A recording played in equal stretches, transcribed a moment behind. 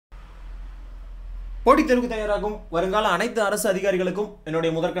போட்டித் தேர்வுக்கு தயாராகும் வருங்கால அனைத்து அரசு அதிகாரிகளுக்கும் என்னுடைய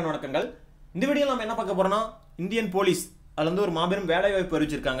முதற்கண் வணக்கங்கள். இந்த வீடியோவில் நம்ம என்ன பார்க்க போறோம்னா, இந்தியன் போலீஸ் அதுல இருந்து ஒரு மாபெரும் வேலை வாய்ப்பு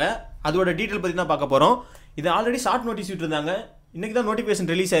அறிவிச்சிருக்காங்க. அதோட டீடைல் பத்தி தான் பார்க்க போறோம். இது ஆல்ரெடி ஷார்ட் நோட்டீஸ் விட்டுருந்தாங்க. இன்னைக்கு தான் நோட்டிஃபிகேஷன்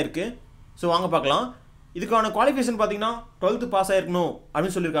ரிலீஸ் ஆயிருக்கு. ஸோ வாங்க பார்க்கலாம். இதுக்கான குவாலிஃபிகேஷன் பார்த்தீங்கன்னா 12th பாஸ் ஆயிருக்கணும்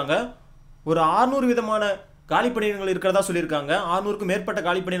அப்படின்னு சொல்லியிருக்காங்க. ஒரு 600 விதமான காலி பணியிடங்கள் இருக்கிறதா சொல்லியிருக்காங்க. 600க்கும் மேற்பட்ட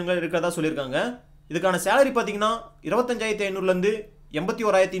காலி பணியிடங்கள் இருக்கிறதா சொல்லியிருக்காங்க. இதுக்கான சேலரி பார்த்தீங்கன்னா 25,500லேருந்து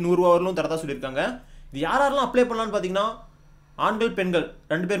 81,100 வரலும் தரதா சொல்லியிருக்காங்க. இது யாரெல்லாம் அப்ளை பண்ணலான்னு பார்த்தீங்கன்னா, ஆண்கள் பெண்கள்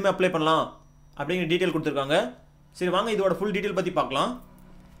 2 பேருமே அப்ளை பண்ணலாம் அப்படிங்கிற டீட்டெயில் கொடுத்துருக்காங்க. சரி வாங்க இதோட ஃபுல் டீட்டெயில் பற்றி பார்க்கலாம்.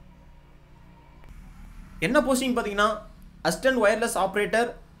 என்ன போஸ்டிங் பார்த்தீங்கன்னா, assistant wireless operator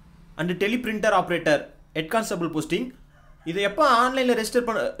and teleprinter operator head constable posting. இது எப்போ ஆன்லைனில்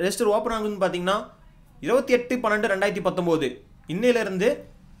ரெஜிஸ்டர் ஓப்பன் ஆகுதுன்னு பார்த்தீங்கன்னா 28/12/2019 இன்னையிலேருந்து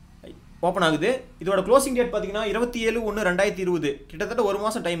ஓப்பன் ஆகுது. இதோட க்ளோசிங் டேட் பார்த்தீங்கன்னா 27/1/2020. கிட்டத்தட்ட ஒரு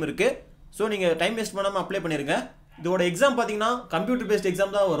மாதம் டைம் இருக்குது. ஸோ நீங்கள் டைம் வேஸ்ட் பண்ணாமல் அப்ளை பண்ணிடுங்க. இதோட எக்ஸாம் பார்த்தீங்கன்னா கம்ப்யூட்டர் பேஸ்ட்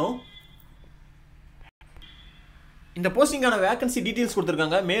எக்ஸாம் தான் வரும். இந்த போஸ்டிங்கான வேகன்சி டீட்டெயில்ஸ்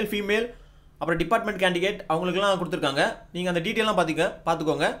கொடுத்துருக்காங்க. மேல் ஃபீமேல் அப்புறம் டிபார்ட்மெண்ட் கேண்டிடேட் அவங்களுக்குலாம் கொடுத்துருக்காங்க. நீங்கள் அந்த டீட்டெயிலாம்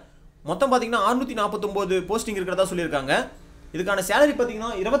பார்த்துக்கோங்க. மொத்தம் பார்த்தீங்கன்னா 649 போஸ்டிங் இருக்கிறதா சொல்லியிருக்காங்க. இதுக்கான சேலரி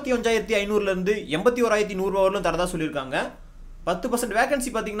பார்த்தீங்கன்னா 25,500லேருந்து 81,100 வரலும் தரதா சொல்லியிருக்காங்க. 10% வேகன்சி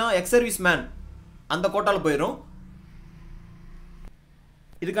பார்த்தீங்கன்னா எக்ஸ் சர்வீஸ் மேன் அந்த கோட்டாவில் போயிடும்.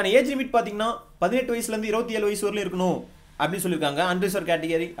 இதுக்கான ஏஜ் லிமிட் பார்த்தீங்கன்னா 18 வயசுலேருந்து 27 வயசு வரலும் இருக்கணும் அப்படின்னு சொல்லியிருக்காங்க. அன்ரிசர்வ்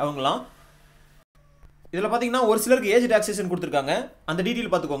கேட்டகரி அவங்களாம். இதில் பார்த்தீங்கன்னா ஒரு சிலருக்கு ஏஜ் ரிலாக்ஸேஷன் கொடுத்துருக்காங்க. அந்த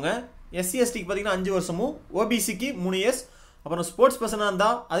டீட்டெயில் பார்த்துக்கோங்க. SC STக்கு பார்த்தீங்கன்னா 5 வருஷமும், OBCக்கு 3 இயர்ஸ், அப்புறம் ஸ்போர்ட்ஸ் பர்சனாக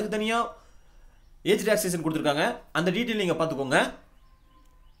இருந்தால் அதுக்கு தனியாக ஏஜ் ரிலாக்ஸேஷன் கொடுத்துருக்காங்க. அந்த டீட்டெயில் நீங்கள் பார்த்துக்கோங்க.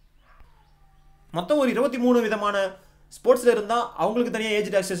 மொத்தம் ஒரு 23 விதமான ஸ்போர்ட்ஸில் இருந்தால் அவங்களுக்கு தனியாக ஏஜ்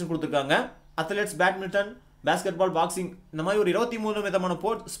ரிலாக்ஸேஷன் கொடுத்துருக்காங்க. அத்லெட்ஸ், பேட்மிண்டன், பாஸ்கெட்பால், பாக்ஸிங் இந்த மாதிரி ஒரு 23 விதமான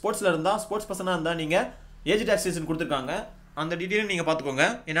ஸ்போர்ட்ஸில் இருந்தால், ஸ்போர்ட்ஸ் பர்சனாக இருந்தால் நீங்கள் ஏஜ் ரிலாக்ஸேஷன் கொடுத்துருக்காங்க. அந்த டீட்டெயிலும் நீங்கள் பார்த்துக்கோங்க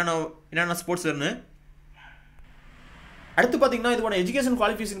என்னென்ன ஸ்போர்ட்ஸ்னு. அடுத்து பார்த்தீங்கன்னா இதோட எஜுகேஷன்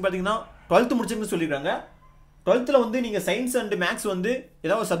குவாலிஃபிகேஷன் பார்த்தீங்கன்னா 12th முடிச்சுன்னு சொல்லியிருக்காங்க. 12th வந்து நீங்கள் சயின்ஸ் அண்ட் மேக்ஸ் வந்து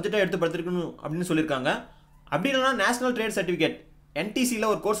ஏதாவது சப்ஜெக்டாக எடுத்து படிச்சிருக்கணும் அப்படின்னு சொல்லியிருக்காங்க. அப்படி இல்லைனா நேஷனல் ட்ரேட் சர்டிஃபிகேட்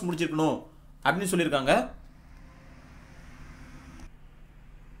NTCயில் ஒரு கோர்ஸ் முடிச்சிருக்கணும் அப்படின்னு சொல்லியிருக்காங்க.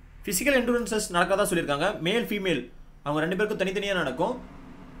 ஃபிசிக்கல் என்டூரன்சஸ் நடக்காதான் சொல்லியிருக்காங்க. மேல் ஃபீமேல் அவங்க 2 பேருக்கும் தனித்தனியாக நடக்கும்.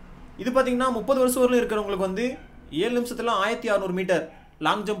 இது பார்த்தீங்கன்னா 30 வருஷம் வரலும் இருக்கிறவங்களுக்கு வந்து 7 நிமிஷத்துல 1600 மீட்டர்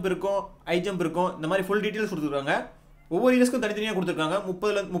லாங் ஜம்ப் இருக்கும், ஹை ஜம்ப் இருக்கும். இந்த மாதிரி ஃபுல் டீட்டெயில்ஸ் கொடுத்துருக்காங்க. ஒவ்வொரு இயர்ஸ்க்கும் தனித்தனியாக கொடுத்துருக்காங்க.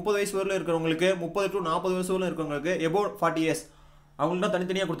 30 வயசு வரலும் இருக்கிறவங்களுக்கு, 30 to 40 வருஷம் வரலும் இருக்கிறவங்களுக்கு, எபோவ் 40 இயர்ஸ் அவங்களுக்கு தான்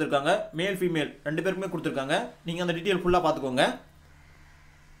தனித்தனியாக கொடுத்துருக்காங்க. மேல் ஃபீமேல் 2 பேருக்குமே கொடுத்துருக்காங்க. நீங்கள் அந்த டீட்டெயில் ஃபுல்லாக பார்த்துக்கோங்க.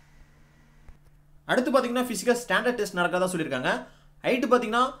 அடுத்து பார்த்தீங்கன்னா ஃபிசிக்கல் ஸ்டாண்டர்ட் டெஸ்ட் நடக்காதான் சொல்லியிருக்காங்க. ஹைட்டு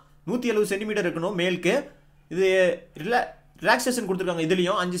பார்த்தீங்கன்னா 170 சென்டிமீட்டர் இருக்கணும் மேலுக்கு. இது ரிலாக்ஸேஷன் கொடுத்துருக்காங்க.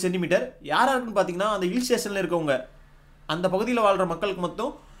 இதுலேயும் 5 சென்டிமீட்டர். யாராருக்குன்னு பார்த்தீங்கன்னா அந்த ஹில் ஸ்டேஷனில் இருக்கவங்க, அந்த பகுதியில் வாழ்கிற மக்களுக்கு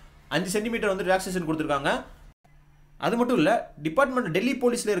மட்டும் 5 சென்டிமீட்டர் வந்து ரிலாக்ஸேஷன் கொடுத்துருக்காங்க. அது மட்டும் இல்லை, டிபார்ட்மெண்ட் டெல்லி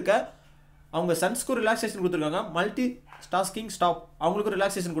போலீஸில் இருக்க அவங்க சன்ஸ்க்கு ரிலாக்ஸேஷன் கொடுத்துருக்காங்க. மல்டி டாஸ்கிங் ஸ்டாப் அவங்களுக்கும்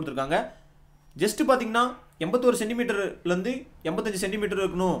ரிலாக்ஸேஷன் கொடுத்துருக்காங்க. ஜஸ்ட்டு பார்த்தீங்கன்னா 81 சென்டிமீட்டர்லேருந்து 85 சென்டிமீட்டர்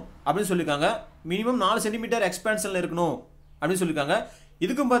இருக்கணும் அப்படின்னு சொல்லியிருக்காங்க. மினிமம் 4 சென்டிமீட்டர் எக்ஸ்பேன்ஷனில் இருக்கணும் அப்படின்னு சொல்லியிருக்காங்க.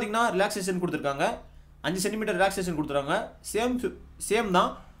 இதுக்கும் பார்த்தீங்கன்னா ரிலாக்ஸேஷன் கொடுத்துருக்காங்க. 5 சென்டிமீட்டர் ரிலாக்ஸேஷன் கொடுத்துருக்காங்க. சேம்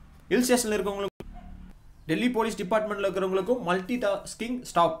தான். ஹில் ஸ்டேஷனில் இருக்கவங்களுக்கும், டெல்லி போலீஸ் டிபார்ட்மெண்ட்டில் இருக்கிறவங்களுக்கும் மல்டி டாஸ்கிங்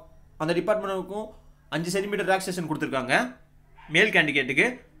ஸ்டாப் அந்த டிபார்ட்மெண்ட்டுக்கும் 5 சென்டிமீட்டர் ரிலாக்ஸேஷன் கொடுத்துருக்காங்க மேல் கேண்டிடேட்டுக்கு.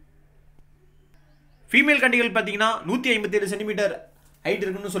 ஃபீமேல் கேண்டிடேட் பார்த்தீங்கன்னா 157 சென்டிமீட்டர் ஹைட்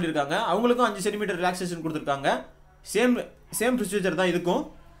இருக்குன்னு சொல்லியிருக்காங்க. அவங்களுக்கும் 5 சென்டிமீட்டர் ரிலாக்ஸேஷன் கொடுத்துருக்காங்க. சேம் ப்ரொசீஜர் தான் இதுக்கும்.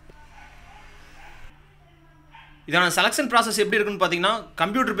 இதான செலெக்ஷன் ப்ராசஸ் எப்படி இருக்குன்னு பார்த்தீங்கன்னா,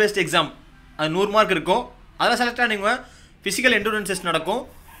 கம்ப்யூட்டர் பேஸ்ட் எக்ஸாம் அது 100 மார்க் இருக்கும். அதில் செலக்ட் ஆனவங்க ஃபிசிக்கல் என்டூரன்ஸ் டெஸ்ட் நடக்கும்.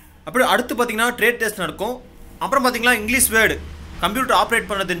 அப்புறம் அடுத்து பார்த்தீங்கன்னா ட்ரேட் டெஸ்ட் நடக்கும். அப்புறம் பார்த்தீங்கன்னா இங்கிலீஷ் வேர்டு கம்ப்யூட்டர் ஆப்ரேட்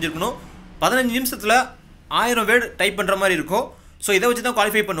பண்ண தெரிஞ்சிருக்கணும். 15 நிமிஷத்தில் 1000 வேர்டு டைப் பண்ணுற மாதிரி இருக்கும். ஸோ இதை வச்சு தான்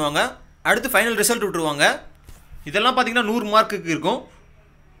குவாலிஃபை பண்ணுவாங்க. அடுத்து ஃபைனல் ரிசல்ட் விட்டுருவாங்க. இதெல்லாம் பார்த்தீங்கன்னா 100 மார்க்குக்கு இருக்கும்.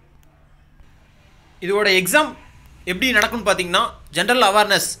 இதோட எக்ஸாம் எப்படி நடக்கும்னு பார்த்தீங்கன்னா, ஜென்ரல்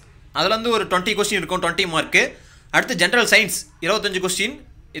அவேர்னஸ் அதில் வந்து ஒரு 20 கொஸ்டின் இருக்கும், 20 மார்க்கு. அடுத்து general science 25 question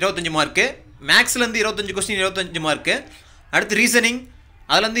 25 mark. மேக்ஸ்லேருந்து 25 question 25 mark. அடுத்து ரீசனிங்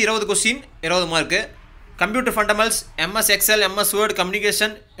அதுலேருந்து 20 question 20 mark. Computer fundamentals, MS XL, MS word,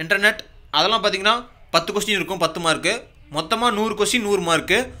 communication, internet அதெல்லாம் பார்த்தீங்கன்னா 10 கொஸ்டின் இருக்கும், 10 மார்க்கு. மொத்தமாக 100 கொஸ்டின் 100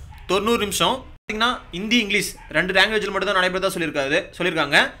 மார்க்கு, 90 நிமிஷம். பார்த்தீங்கன்னா ஹிந்தி, இங்கிலீஷ் 2 லாங்குவேஜில் மட்டும் தான் நடைபெறதா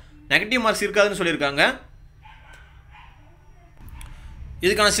சொல்லியிருக்காங்க. நெகட்டிவ் மார்க்ஸ் இருக்காதுன்னு சொல்லியிருக்காங்க.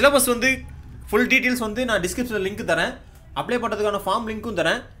 இதுக்கான சிலபஸ் வந்து ஃபுல் டீட்டெயில்ஸ் வந்து நான் டிஸ்கிரிப்ஷனில் லிங்க் தரேன். அப்ளை பண்ணுறதுக்கான ஃபார்ம் லிங்க்கும்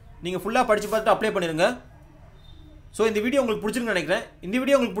தரேன். நீங்கள் ஃபுல்லாக படித்து பார்த்துட்டு அப்ளை பண்ணிடுங்க. ஸோ இந்த வீடியோ உங்களுக்கு பிடிச்சிருக்குன்னு நினைக்கிறேன். இந்த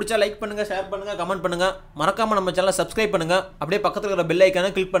வீடியோ உங்களுக்கு பிடிச்சா லைக் பண்ணுங்கள், ஷேர் பண்ணுங்கள், கமெண்ட் பண்ணுங்கள். மறக்காமல் நம்ம சேனலை சப்ஸ்கிரைப் பண்ணுங்கள். அப்படியே பக்கத்தில் இருக்கிற பெல்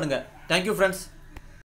ஐக்கானை கிளிக் பண்ணுங்கள். Thank you friends.